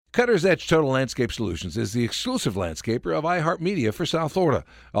Cutter's Edge Total Landscape Solutions is the exclusive landscaper of iHeartMedia for South Florida.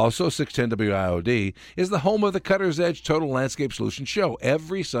 Also, 610 WIOD is the home of the Cutter's Edge Total Landscape Solutions show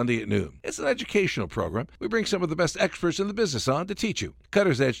every Sunday at noon. It's an educational program. We bring some of the best experts in the business on to teach you.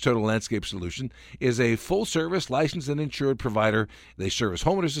 Cutter's Edge Total Landscape Solution is a full-service licensed and insured provider. They service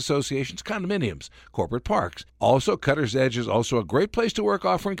homeowners associations, condominiums, corporate parks. Also, Cutter's Edge is also a great place to work,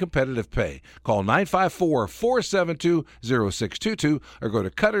 offering competitive pay. Call 954-472-0622 or go to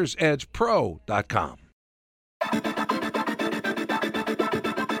cuttersedgepro.com.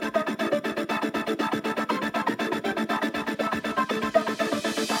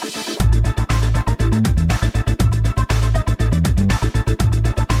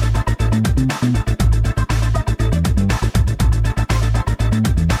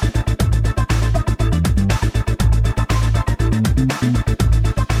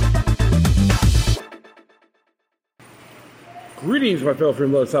 Greetings, my fellow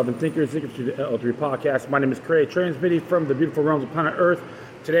freedom lovers, sovereign thinkers, seekers to the L3 podcast. My name is Craig, transmitting from the beautiful realms of planet Earth.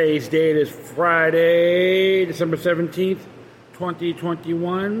 Today's date is Friday, December 17th,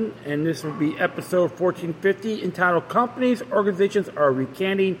 2021, and this will be episode 1450, entitled Companies, Organizations Are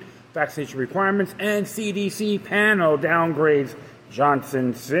Recanting Vaccination Requirements and CDC Panel Downgrades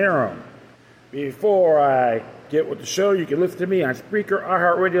Janssen Serum. Before I get with the show, you can listen to me on Spreaker,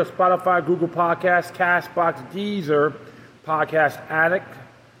 iHeartRadio, Spotify, Google Podcasts, CastBox, Deezer, Podcast Addict,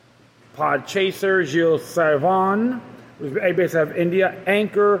 Podchaser, Gilles Savon, based out of India,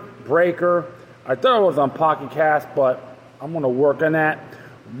 Anchor, Breaker. I thought it was on Pocket Cast, but I'm going to work on that.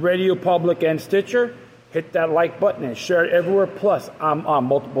 Radio Public and Stitcher. Hit that like button and share it everywhere. Plus, I'm on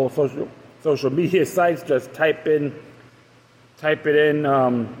multiple social media sites. Just type it in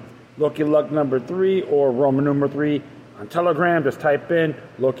Loki Luck number 3 or Roman numeral 3. On Telegram, just type in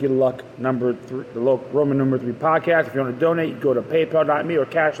Loki Luck number 3, the Roman number 3 podcast. If you want to donate, you go to paypal.me or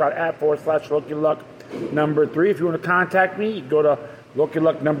cash.app/Loki Luck number 3. If you want to contact me, you go to Loki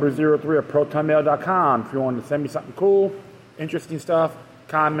Luck number 03 at protonmail.com. If you want to send me something cool, interesting stuff,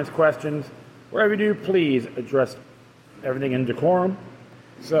 comments, questions, whatever you do, please address everything in decorum.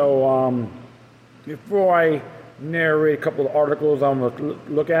 So, before I narrate a couple of articles I'm going to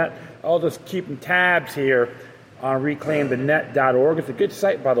look at, I'll just keep tabs here on reclaimthenet.org. It's a good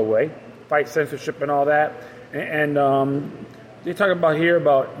site, by the way. Fight censorship and all that. And they talk about here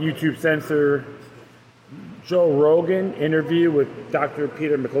about YouTube censor, Joe Rogan interview with Dr.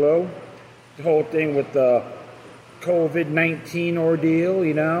 Peter McCullough. The whole thing with the COVID-19 ordeal,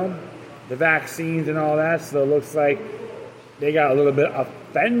 you know, the vaccines and all that. So it looks like they got a little bit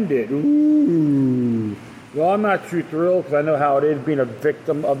offended. Ooh. Well, I'm not too thrilled because I know how it is being a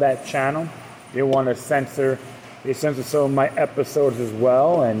victim of that channel. They want to censor. They censored some of my episodes as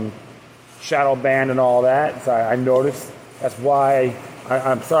well and shadow banned and all that. So I noticed. That's why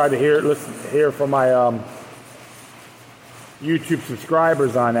I'm sorry to hear from my YouTube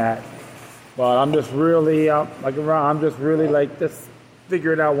subscribers on that. But I'm just really just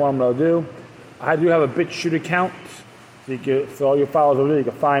figuring out what I'm gonna do. I do have a BitChute account, so all your followers over there, you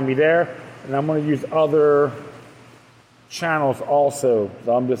can find me there. And I'm gonna use other channels also.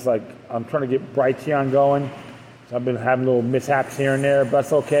 So I'm trying to get Brighteon going. I've been having little mishaps here and there, but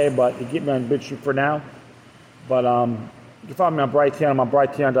that's okay. But you get me on BitChute for now. But you can find me on Brighteon. I'm on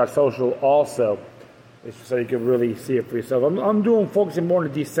Brighteon.social also, so you can really see it for yourself. I'm focusing more on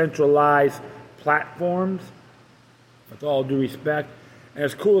the decentralized platforms, with all due respect. And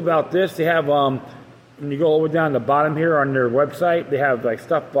it's cool about this. They have when you go over down the bottom here on their website, they have like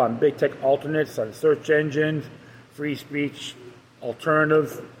stuff on big tech alternates, on search engines, free speech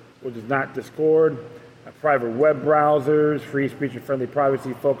alternatives, which is not Discord. Private web browsers, free speech and friendly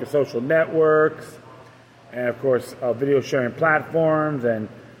privacy-focused social networks, and of course, video sharing platforms and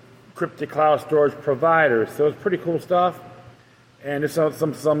cryptic cloud storage providers. So it's pretty cool stuff. And there's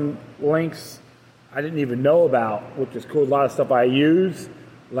some links I didn't even know about, which is cool. A lot of stuff I use,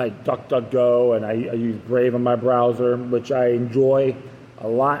 like DuckDuckGo, and I use Brave on my browser, which I enjoy a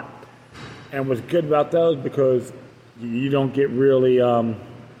lot. And what's good about those, because you don't get really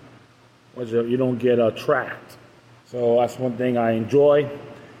you don't get tracked. So that's one thing I enjoy.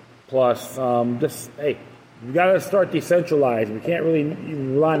 Plus, we got to start decentralizing. We can't really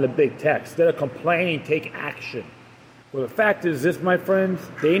rely on the big tech. Instead of complaining, take action. Well, the fact is this, my friends,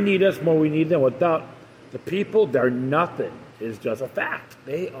 they need us more we need them. Without the people, they're nothing. It's just a fact.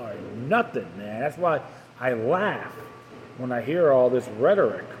 They are nothing, man. That's why I laugh when I hear all this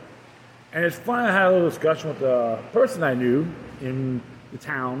rhetoric. And it's funny, I had a little discussion with a person I knew in the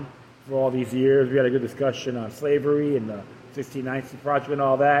town for all these years. We had a good discussion on slavery and the 1619 Project and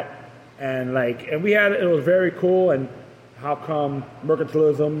all that. And it was very cool, and how come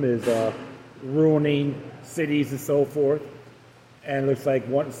mercantilism is ruining cities and so forth. And it looks like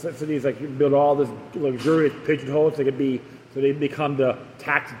one cities like you build all this luxurious pigeonholes so they become the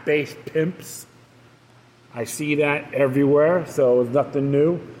tax-based pimps. I see that everywhere, so it's nothing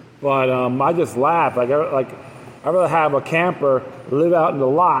new. But I just laugh. I'd rather have a camper live out in the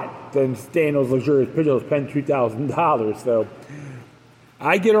lot than stay in those luxurious pigeonholes, spend $2,000. So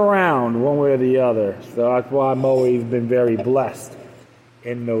I get around one way or the other. So that's why I've always been very blessed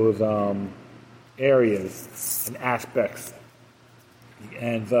in those areas and aspects.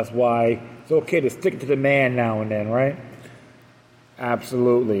 And that's why it's okay to stick to the man now and then, right?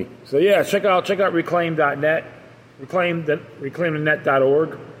 Absolutely. So yeah, check out reclaim.net,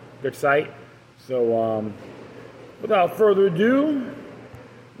 reclaimthenet.org, good site. So without further ado,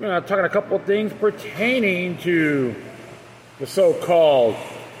 we're going to talk about a couple of things pertaining to the so-called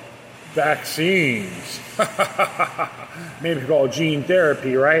vaccines. Maybe called gene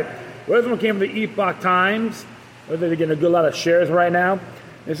therapy, right? Well, this one came from the Epoch Times. They're getting a good lot of shares right now.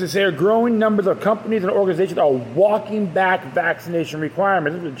 It says here, growing numbers of companies and organizations are walking back vaccination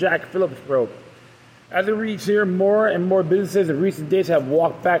requirements. This is what Jack Phillips wrote. As it reads here, more and more businesses in recent days have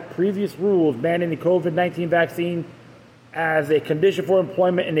walked back previous rules banning the COVID-19 vaccine as a condition for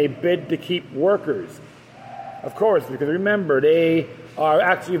employment in a bid to keep workers. Of course, because remember, they are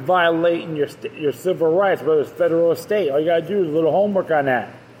actually violating your civil rights, whether it's federal or state. All you got to do is a little homework on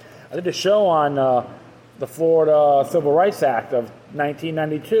that. I did a show on the Florida Civil Rights Act of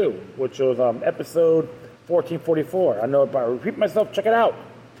 1992, which was episode 1444. I know if I repeat myself, check it out.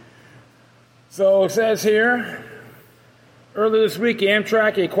 So it says here, earlier this week,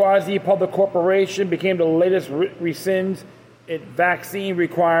 Amtrak, a quasi-public corporation, became the latest rescinds its vaccine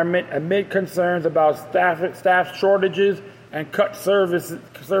requirement amid concerns about staff shortages and cut service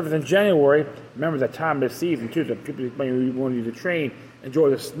in January. Remember that time of the season, too, so people want to use the train, enjoy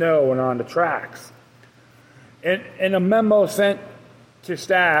the snow and on the tracks. In a memo sent to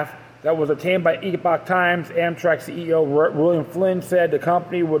staff that was obtained by Epoch Times, Amtrak CEO William Flynn said the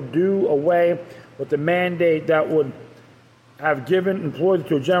company would do away with the mandate that would have given employees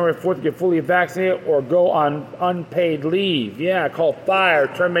until January 4th to get fully vaccinated or go on unpaid leave. Yeah, called fire,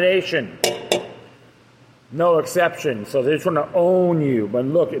 termination. No exception. So they're trying to own you. But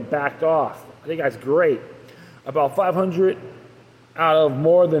look, it backed off. I think that's great. About 500 out of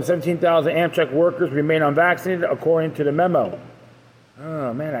more than 17,000 Amtrak workers remain unvaccinated, according to the memo.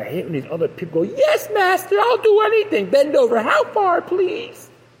 Oh, man, I hate when these other people go, yes, master, I'll do anything. Bend over. How far, please?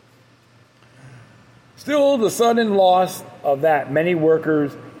 Still, the sudden loss of that many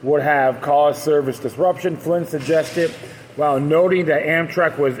workers would have caused service disruption, Flynn suggested, while noting that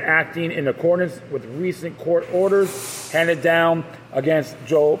Amtrak was acting in accordance with recent court orders handed down against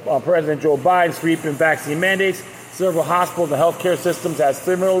President Joe Biden's sweeping vaccine mandates. Several hospitals and healthcare systems have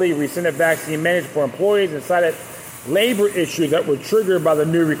similarly rescinded vaccine mandates for employees and cited labor issues that were triggered by the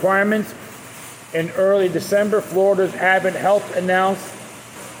new requirements. In early December, Florida's Advent Health announced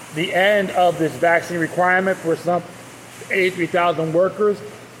the end of this vaccine requirement for some 83,000 workers,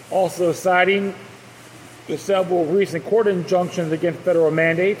 also citing the several recent court injunctions against federal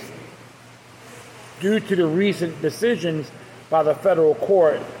mandates. Due to the recent decisions by the federal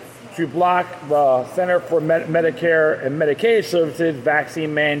court to block the Center for Medicare and Medicaid Services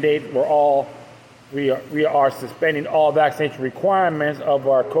vaccine mandate, we are suspending all vaccination requirements of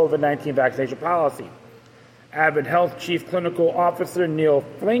our COVID-19 vaccination policy. Advent Health Chief Clinical Officer Neil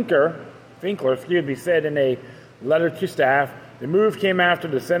Finkler, said in a letter to staff, the move came after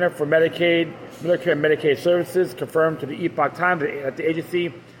the Center for Medicare and Medicaid Services confirmed to the Epoch Times that the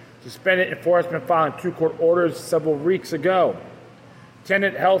agency suspended enforcement following two court orders several weeks ago.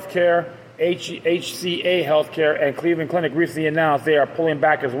 Tenet Healthcare, HCA Healthcare, and Cleveland Clinic recently announced they are pulling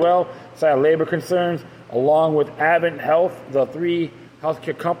back as well, citing labor concerns. Along with Advent Health, the three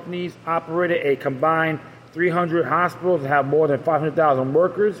healthcare companies operated a combined 300 hospitals and have more than 500,000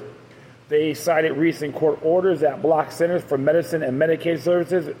 workers. They cited recent court orders that block Centers for Medicine and Medicaid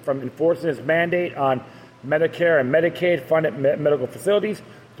Services from enforcing its mandate on Medicare and Medicaid-funded medical facilities.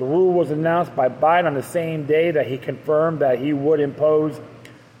 The rule was announced by Biden on the same day that he confirmed that he would impose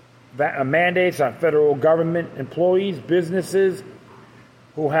mandates on federal government employees, businesses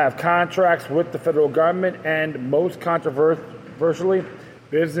who have contracts with the federal government, and most controversially,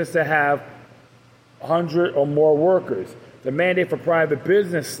 businesses that have 100 or more workers. The mandate for private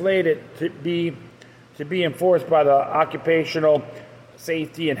business slated to be enforced by the Occupational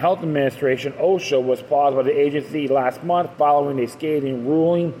Safety and Health Administration, OSHA, was paused by the agency last month following a scathing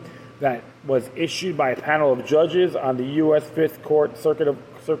ruling that was issued by a panel of judges on the U.S. Fifth Circuit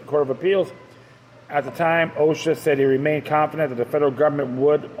Court of Appeals. At the time, OSHA said he remained confident that the federal government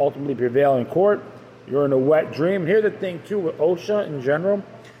would ultimately prevail in court. You're in a wet dream. Here's the thing, too, with OSHA in general.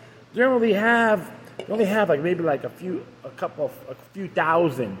 They only have like maybe like a few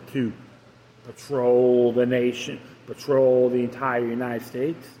thousand to patrol the nation, patrol the entire United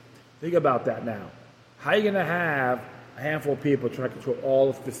States. Think about that now. How are you going to have a handful of people trying to control all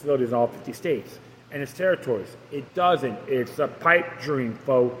the facilities in all 50 states and its territories? It doesn't. It's a pipe dream,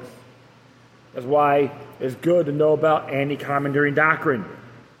 folks. That's why it's good to know about anti-commandeering doctrine.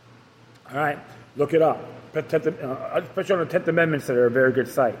 All right, look it up. Especially on the 10th Amendment, that are a very good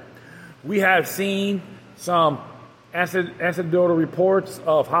site. We have seen some anecdotal reports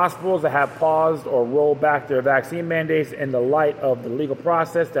of hospitals that have paused or rolled back their vaccine mandates in the light of the legal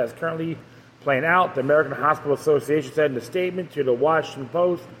process that's currently playing out. The American Hospital Association said in a statement to the Washington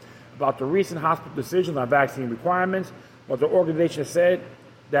Post about the recent hospital decisions on vaccine requirements, but the organization said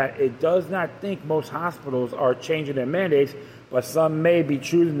that it does not think most hospitals are changing their mandates, but some may be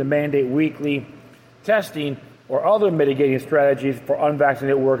choosing to mandate weekly testing or other mitigating strategies for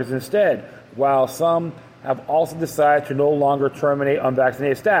unvaccinated workers instead, while some have also decided to no longer terminate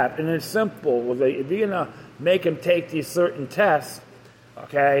unvaccinated staff. And it's simple. If you're going to make them take these certain tests,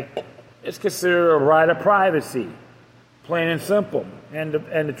 okay, it's considered a right of privacy, plain and simple. And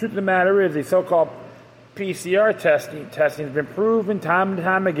the truth of the matter is the so-called PCR testing has been proven time and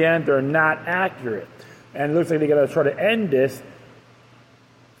time again they're not accurate. And it looks like they're going to try to end this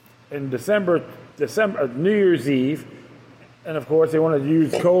in December, New Year's Eve. And of course, they want to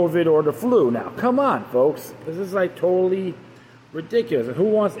use COVID or the flu. Now, come on, folks. This is like totally ridiculous. And who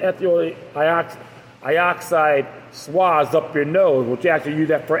wants ethyl dioxide swabs up your nose, which you actually use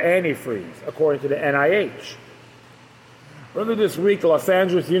that for antifreeze, according to the NIH? Earlier this week, the Los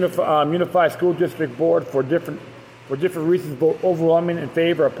Angeles Unified School District Board, for different reasons, voted overwhelmingly in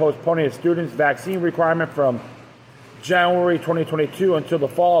favor of postponing the students' vaccine requirement from January 2022 until the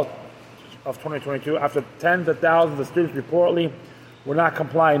fall of 2022, after tens of thousands of students reportedly were not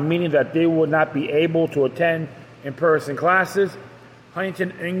complying, meaning that they would not be able to attend in-person classes.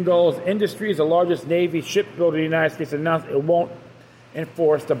 Huntington Ingalls Industries, the largest Navy shipbuilder in the United States, announced it won't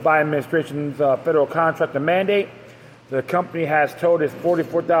enforce the Biden administration's federal contract and mandate. The company has told its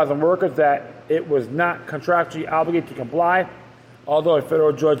 44,000 workers that it was not contractually obligated to comply, although a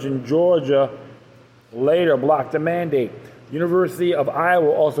federal judge in Georgia later blocked the mandate. University of Iowa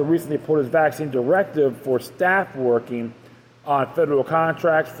also recently pulled its vaccine directive for staff working on federal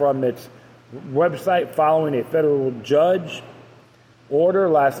contracts from its website following a federal judge order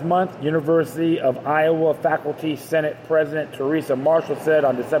last month. University of Iowa Faculty Senate President Teresa Marshall said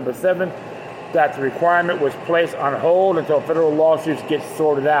on December 7th that the requirement was placed on hold until federal lawsuits get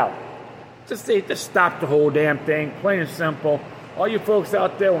sorted out. Just stop the whole damn thing, plain and simple. All you folks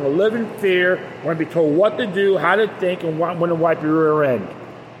out there want to live in fear, want to be told what to do, how to think, and want to wipe your rear end.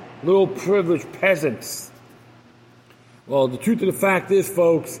 Little privileged peasants. Well, the truth of the fact is,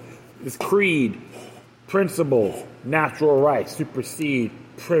 folks, is creed, principles, natural rights supersede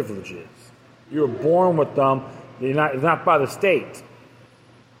privileges. You were born with them. It's not by the state.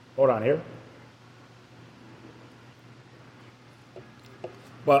 Hold on here.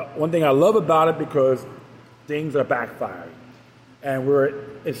 But one thing I love about it, because things are backfiring. And we're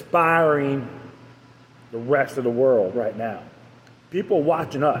inspiring the rest of the world right now. People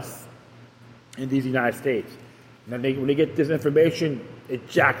watching us in these United States. And when they get this information, it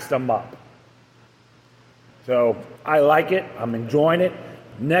jacks them up. So I like it. I'm enjoying it.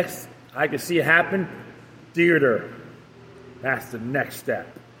 Next, I can see it happen. Theater. That's the next step.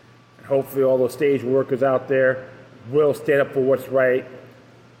 And hopefully all those stage workers out there will stand up for what's right.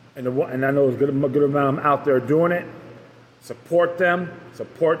 And I know there's a good amount of them out there doing it. Support them.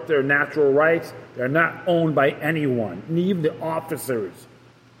 Support their natural rights. They're not owned by anyone. And even the officers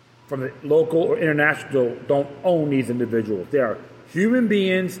from the local or international don't own these individuals. They are human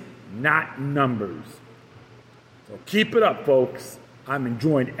beings, not numbers. So keep it up, folks. I'm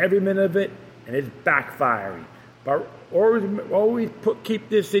enjoying every minute of it, and it's backfiring. But always keep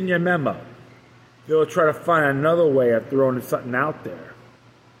this in your memo. They'll try to find another way of throwing something out there,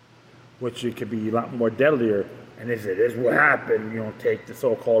 which it could be a lot more deadlier. And this is what happened. You don't take the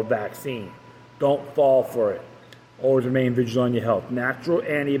so-called vaccine. Don't fall for it. Always remain vigilant on your health. Natural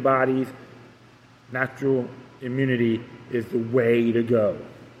antibodies, natural immunity is the way to go.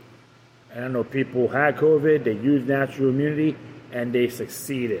 And I know people had COVID, they used natural immunity, and they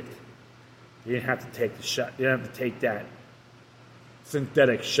succeeded. You didn't have to take the shot. You didn't have to take that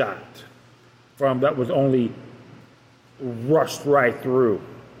synthetic shot that was only rushed right through.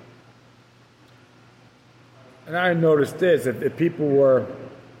 And I noticed this, if people were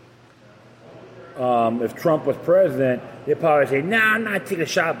if Trump was president, they'd probably say, "Nah, I'm not taking a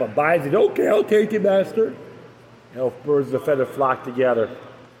shot," but Biden said, "Okay, I'll take it, master." Birds of a feather flock together.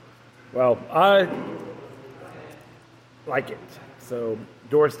 Well, I like it. So,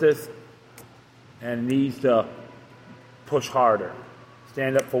 endorse this, and needs to push harder.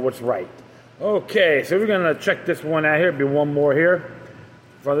 Stand up for what's right. Okay, so we're going to check this one out here. Be one more here.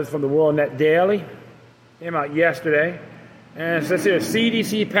 This from the World Net Daily. Came out yesterday. And it says here,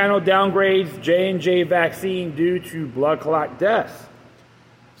 CDC panel downgrades J&J vaccine due to blood clot deaths.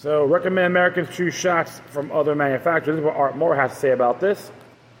 So, recommend Americans choose shots from other manufacturers. This is what Art Moore has to say about this.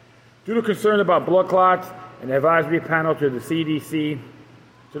 Due to concern about blood clots, an advisory panel to the CDC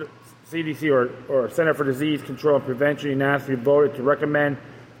or Center for Disease Control and Prevention unanimously voted to recommend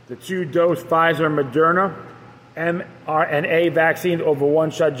the 2-dose Pfizer and Moderna mRNA vaccine over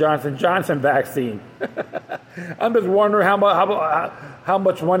one-shot Johnson & Johnson vaccine. I'm just wondering how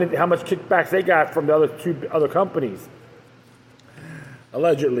much kickbacks they got from the other companies.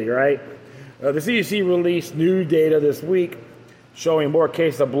 Allegedly, right? The CDC released new data this week showing more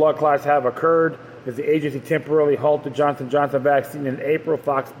cases of blood clots have occurred because the agency temporarily halted Johnson & Johnson vaccine in April.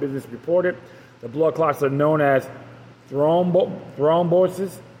 Fox Business reported the blood clots are known as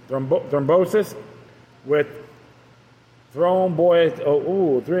thrombosis with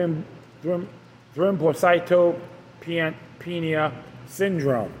thrombocytopenia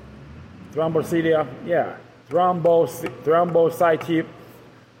syndrome. Thrombocytia, yeah. Thrombocytopenia.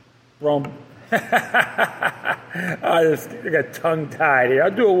 I got tongue-tied here.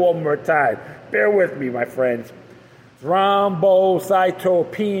 I'll do it one more time. Bear with me, my friends.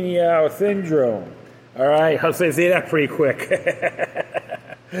 Thrombocytopenia syndrome. All right, I'll say that pretty quick.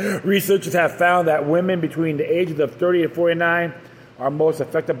 Researchers have found that women between the ages of 30 and 49 are most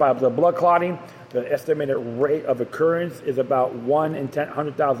affected by the blood clotting. The estimated rate of occurrence is about 1 in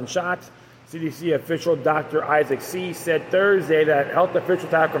 100,000 shots. CDC official Dr. Isaac C. said Thursday that health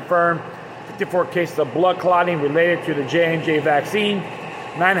officials have confirmed 54 cases of blood clotting related to the J&J vaccine.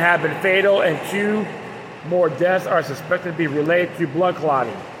 9 have been fatal, and 2 more deaths are suspected to be related to blood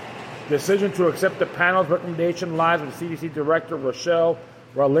clotting. The decision to accept the panel's recommendation lies with CDC Director Rochelle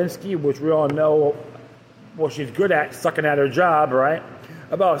Walensky, which we all know what she's good at, sucking at her job, right?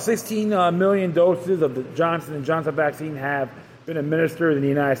 About 16 million doses of the Johnson & Johnson vaccine have been administered in the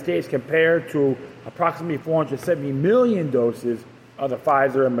United States compared to approximately 470 million doses of the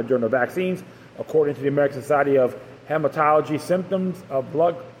Pfizer and Moderna vaccines, according to the American Society of Hematology. Symptoms of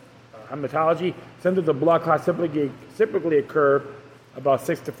blood clots typically occur about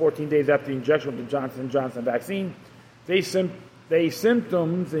 6 to 14 days after the injection of the Johnson & Johnson vaccine.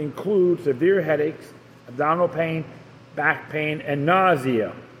 Symptoms include severe headaches, abdominal pain, back pain, and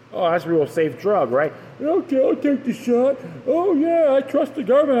nausea. Oh, that's a real safe drug, right? Okay, I'll take the shot. Oh, yeah, I trust the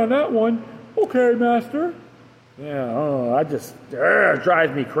government on that one. Okay, master. Yeah, it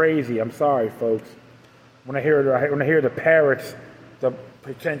drives me crazy. I'm sorry, folks. When I hear the parrots, the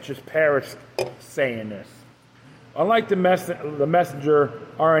pretentious parrots saying this. Unlike the messenger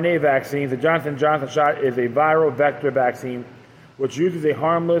RNA vaccines, the Johnson & Johnson shot is a viral vector vaccine, which uses a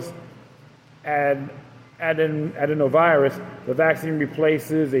harmless adenovirus. The vaccine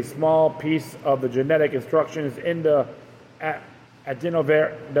replaces a small piece of the genetic instructions in the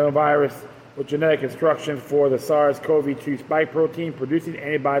adenovirus with genetic instructions for the SARS-CoV-2 spike protein, producing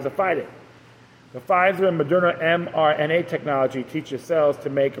antibodies to fight it. The Pfizer and Moderna mRNA technology teaches cells to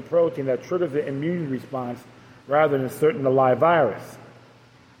make a protein that triggers the immune response rather than inserting the live virus.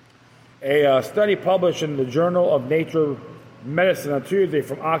 A study published in the Journal of Nature Medicine on Tuesday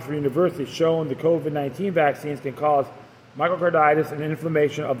from Oxford University showing the COVID-19 vaccines can cause myocarditis and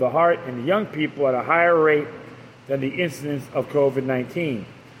inflammation of the heart in young people at a higher rate than the incidence of COVID-19.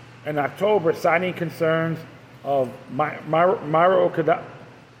 In October, citing concerns of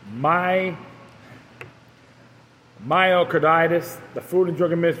myocarditis, the Food and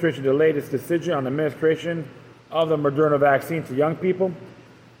Drug Administration delayed its decision on the administration of the Moderna vaccine to young people.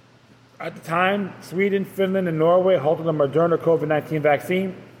 At the time, Sweden, Finland, and Norway halted the Moderna COVID-19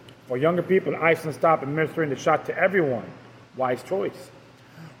 vaccine for younger people, and Iceland stopped administering the shot to everyone. Wise choice.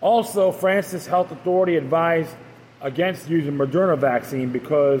 Also, France's health authority advised against using Moderna vaccine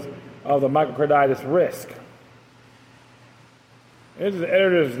because of the myocarditis risk. This is the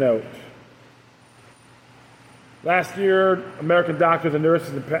editor's note. Last year, American doctors and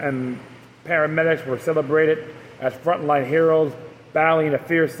nurses and paramedics were celebrated as frontline heroes battling a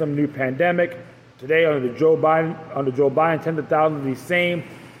fearsome new pandemic. Today, under Joe Biden, tens of thousands of these same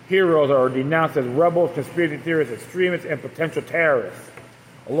heroes are denounced as rebels, conspiracy theorists, extremists, and potential terrorists,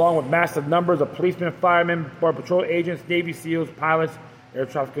 along with massive numbers of policemen, firemen, border patrol agents, Navy SEALs, pilots, air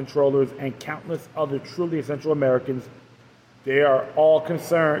traffic controllers, and countless other truly essential Americans. They are all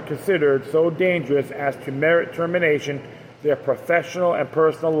considered so dangerous as to merit termination. Their professional and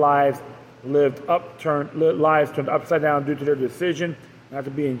personal lives turned upside down due to their decision not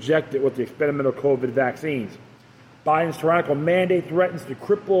to be injected with the experimental COVID vaccines. Biden's tyrannical mandate threatens to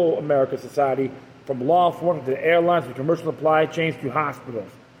cripple America's society, from law enforcement to airlines to commercial supply chains to hospitals.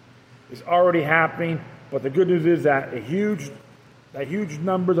 It's already happening, but the good news is that huge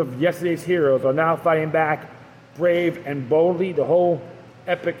numbers of yesterday's heroes are now fighting back, brave and boldly. The whole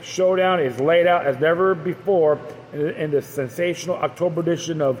epic showdown is laid out as never before in the sensational October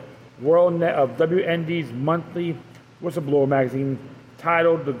edition of WND's monthly whistleblower magazine,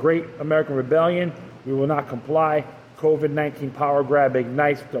 titled "The Great American Rebellion. We Will Not Comply. COVID-19 Power Grab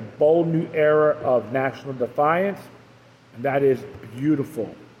Ignites the Bold New Era of National Defiance." And that is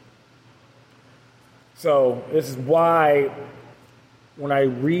beautiful. So this is why when I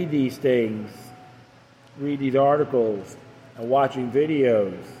read these things, read these articles, and watching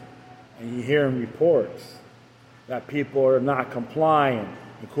videos, and you hear reports that people are not compliant,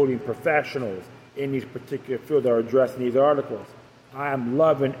 including professionals in these particular fields that are addressed in these articles, I am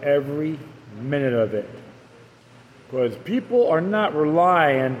loving every minute of it. Because people are not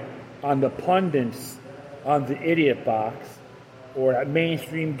relying on the pundits on the idiot box or that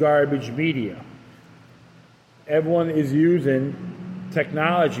mainstream garbage media. Everyone is using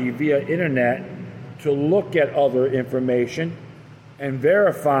technology via internet to look at other information and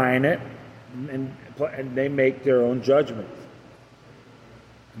verifying it, and they make their own judgments.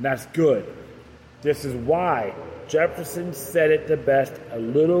 And that's good. This is why Jefferson said it the best: a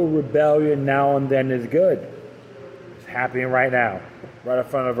little rebellion now and then is good. It's happening right now, right in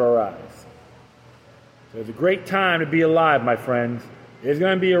front of our eyes. So it's a great time to be alive, my friends. It's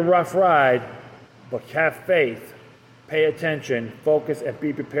going to be a rough ride, but have faith, pay attention, focus, and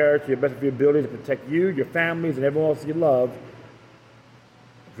be prepared to the best of your ability to protect you, your families, and everyone else you love.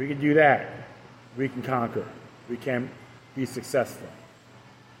 If we can do that, we can conquer. We can be successful.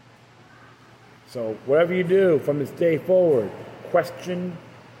 So whatever you do from this day forward, question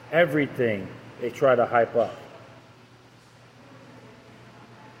everything they try to hype up.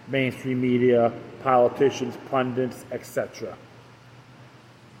 Mainstream media, politicians, pundits, etc.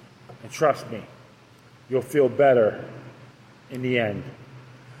 And trust me, you'll feel better in the end.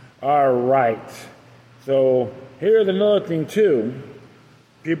 All right. So here's another thing too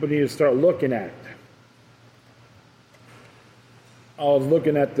people need to start looking at. I was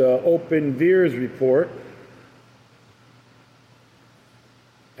looking at the Open Veers report,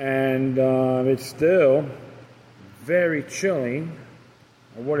 and it's still very chilling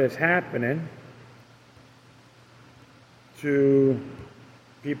of what is happening to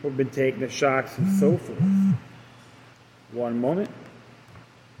people who've been taking the shots and so forth. One moment.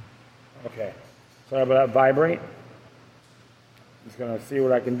 Okay. Sorry about that vibrate. Just going to see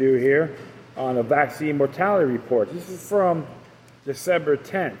what I can do here on the vaccine mortality report. This is from December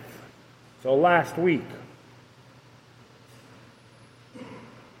 10th, so last week.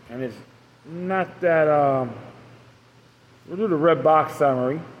 And it's not that, we'll do the red box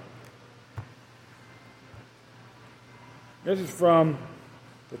summary. This is from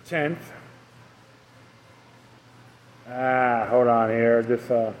the 10th. Hold on here. This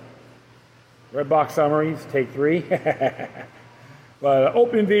red box summaries, take 3. But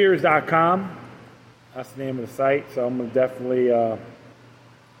openveers.com. That's the name of the site, so I'm going to definitely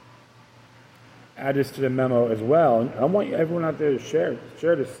add this to the memo as well. And I want everyone out there to share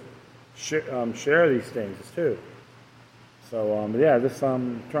these things too. So yeah, this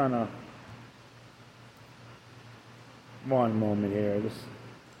I'm trying to. One moment here.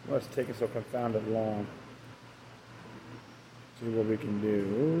 Let's take it so confounded long. See what we can do.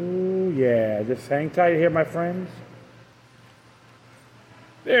 Ooh, yeah, just hang tight here, my friends.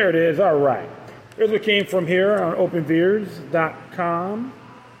 There it is. All right. Here's what came from here on openveers.com.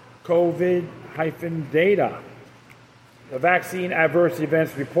 COVID-data. The vaccine adverse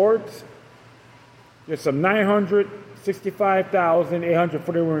events reports. There's some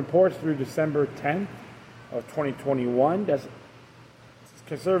 965,841 reports through December 10th of 2021. That's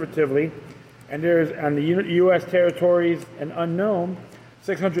conservatively. And there's on the U.S. territories and unknown,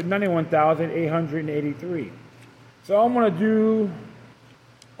 691,883. So I'm going to do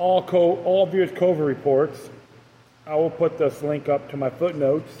all of your COVID reports. I will put this link up to my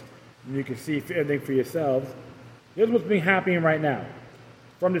footnotes, and you can see everything for yourselves. Here's what's been happening right now,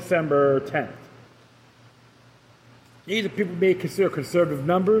 from December 10th. These are people may consider conservative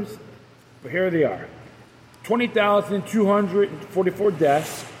numbers, but here they are. 20,244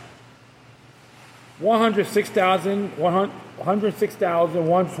 deaths,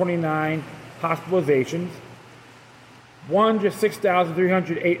 106,129 hospitalizations,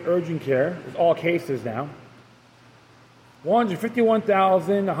 106,308 urgent care. It's all cases now.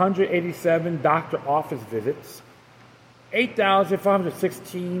 151,187 doctor office visits,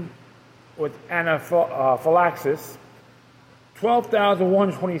 8,516 with anaphylaxis,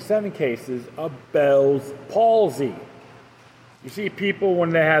 12,127 cases of Bell's palsy. You see people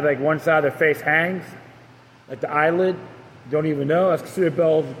when they have like one side of their face hangs, like the eyelid, don't even know, that's considered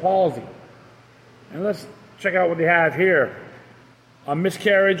Bell's palsy. And let's check out what they have here.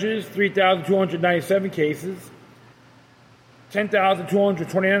 Miscarriages, 3,297 cases,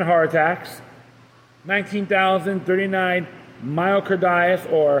 10,229 heart attacks, 19,039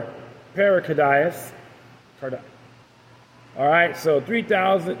 myocarditis or pericarditis. All right, so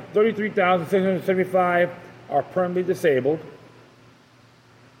 33,675 are permanently disabled.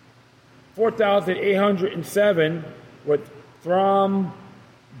 4,807 with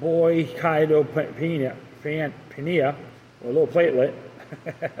thrombocytopenia, or a little platelet.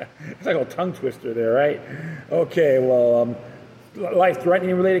 It's like a tongue twister there, right? Okay, well,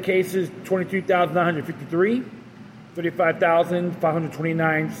 life-threatening related cases, 22,953,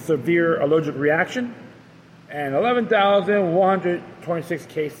 35,529 severe allergic reaction, and 11,126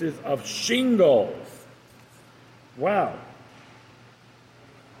 cases of shingles. Wow.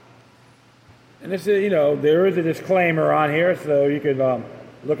 And this is, there is a disclaimer on here, so you can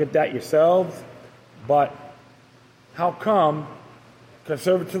look at that yourselves. But how come,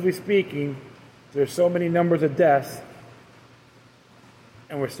 conservatively speaking, there's so many numbers of deaths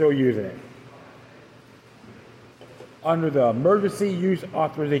and we're still using it? Under the emergency use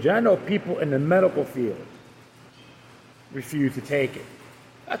authorization. I know people in the medical field refuse to take it.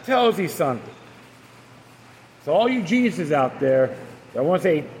 That tells you something. So all you geniuses out there that want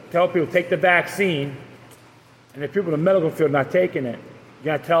to tell people take the vaccine, and if people in the medical field not taking it,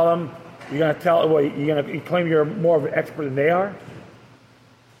 you're going to tell them, you claim you're more of an expert than they are?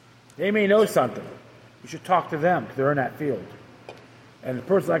 They may know something. You should talk to them because they're in that field. And a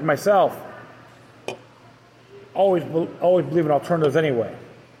person like myself always believe in alternatives anyway.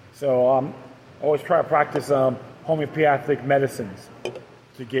 So always try to practice homeopathic medicines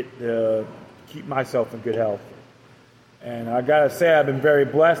to keep myself in good health. And I gotta say, I've been very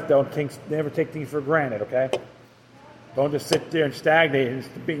blessed. Never take things for granted, okay? Don't just sit there and stagnate and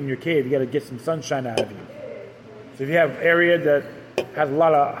just be in your cave. You gotta get some sunshine out of you. So if you have an area that has a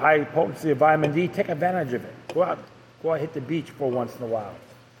lot of high potency of vitamin D, take advantage of it. Go out, hit the beach for once in a while.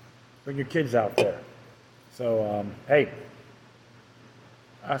 Bring your kids out there. So, hey,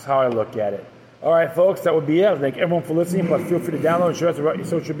 that's how I look at it. All right, folks, that would be it. Thank everyone for listening, but feel free to download and share us about your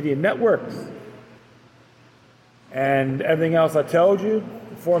social media networks. And everything else I told you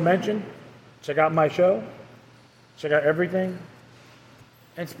before mentioned, check out my show, check out everything,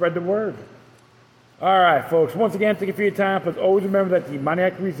 and spread the word. All right, folks, once again, thank you for your time. But always remember that the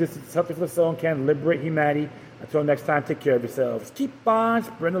demoniac resistance is healthy for the soul and can liberate humanity. Until next time, take care of yourselves. Keep on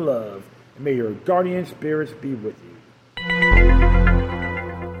spreading the love, and may your guardian spirits be with you.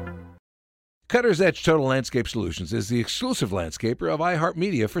 Cutter's Edge Total Landscape Solutions is the exclusive landscaper of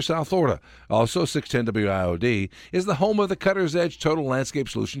iHeartMedia for South Florida. Also, 610 WIOD is the home of the Cutter's Edge Total Landscape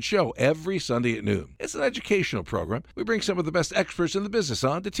Solutions show every Sunday at noon. It's an educational program. We bring some of the best experts in the business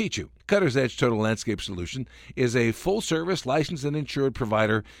on to teach you. Cutter's Edge Total Landscape Solution is a full-service licensed and insured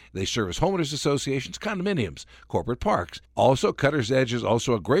provider. They service homeowners associations, condominiums, corporate parks. Also, Cutter's Edge is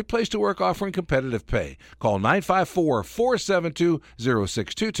also a great place to work, offering competitive pay. Call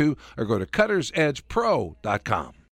 954-472-0622 or go to cuttersedgepro.com.